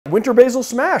Winter Basil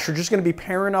Smash. We're just gonna be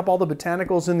pairing up all the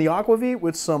botanicals in the Aquavit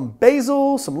with some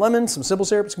basil, some lemon, some simple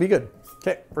syrup. It's gonna be good.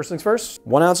 Okay, first things first.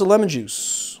 1 ounce of lemon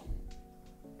juice.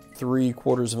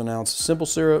 3/4 of an ounce of simple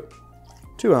syrup.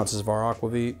 2 ounces of our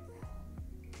Aquavit.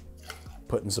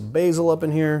 Putting some basil up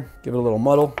in here. Give it a little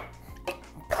muddle.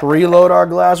 Preload our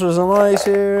glass with some ice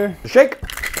here. Shake.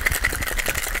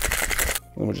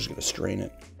 And we're just gonna strain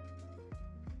it.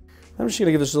 I'm just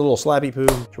gonna give this a little slappy poo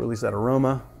to release that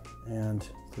aroma and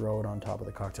throw it on top of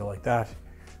the cocktail like that.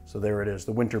 So there it is,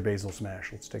 the Winter Basil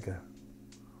Smash. Let's take a,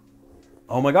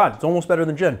 oh my God, it's almost better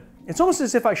than gin. It's almost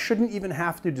as if I shouldn't even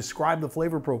have to describe the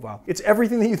flavor profile. It's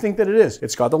everything that you think that it is.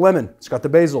 It's got the lemon, it's got the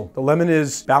basil. The lemon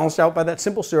is balanced out by that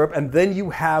simple syrup, and then you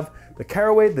have the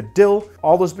caraway, the dill,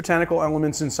 all those botanical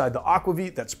elements inside the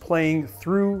Aquavit that's playing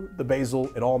through the basil.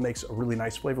 It all makes a really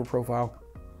nice flavor profile.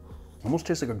 Almost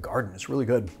tastes like a garden, it's really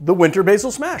good. The Winter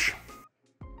Basil Smash.